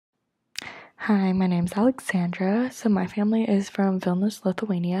Hi, my name's Alexandra. So my family is from Vilnius,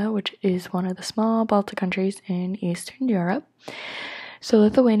 Lithuania, which is one of the small Baltic countries in Eastern Europe. So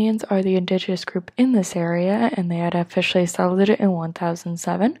Lithuanians are the indigenous group in this area, and they had officially settled it in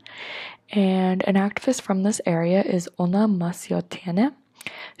 1007. And an activist from this area is Ona Mašiotienė.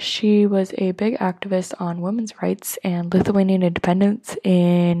 She was a big activist on women's rights and Lithuanian independence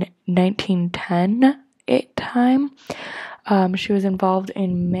in 1910 time. She was involved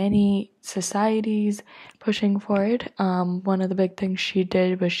in many societies pushing for it. One of the big things she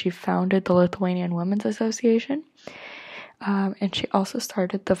did was she founded the Lithuanian Women's Association. And she also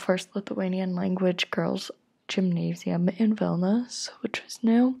started the first Lithuanian language girls' gymnasium in Vilnius, which was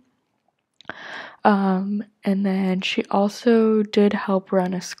new. And then she also did help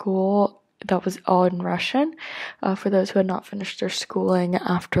run a school that was all in Russian for those who had not finished their schooling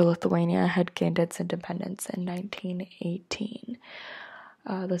after Lithuania had gained its independence in 1918.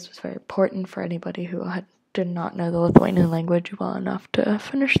 This was very important for anybody who did not know the Lithuanian language well enough to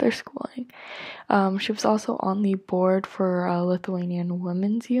finish their schooling. She was also on the board for Lithuanian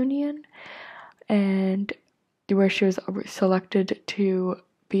Women's Union, and where she was selected to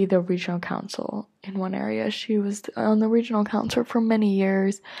be the regional council in one area. She was on the regional council for many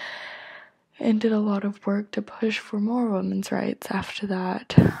years and did a lot of work to push for more women's rights after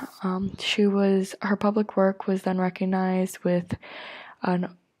that. Her public work was then recognized with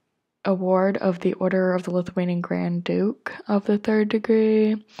an award of the Order of the Lithuanian Grand Duke of the third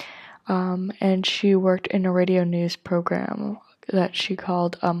degree. And she worked in a radio news program that she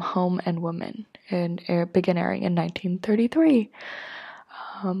called Home and Women, and began airing in 1933.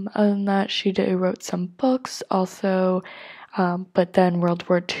 Other than that, she wrote some books also, but then World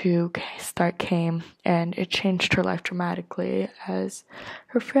War II came, and it changed her life dramatically as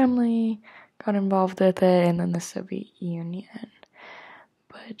her family got involved with it, and then the Soviet Union.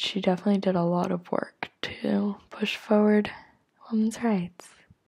 But she definitely did a lot of work to push forward women's rights.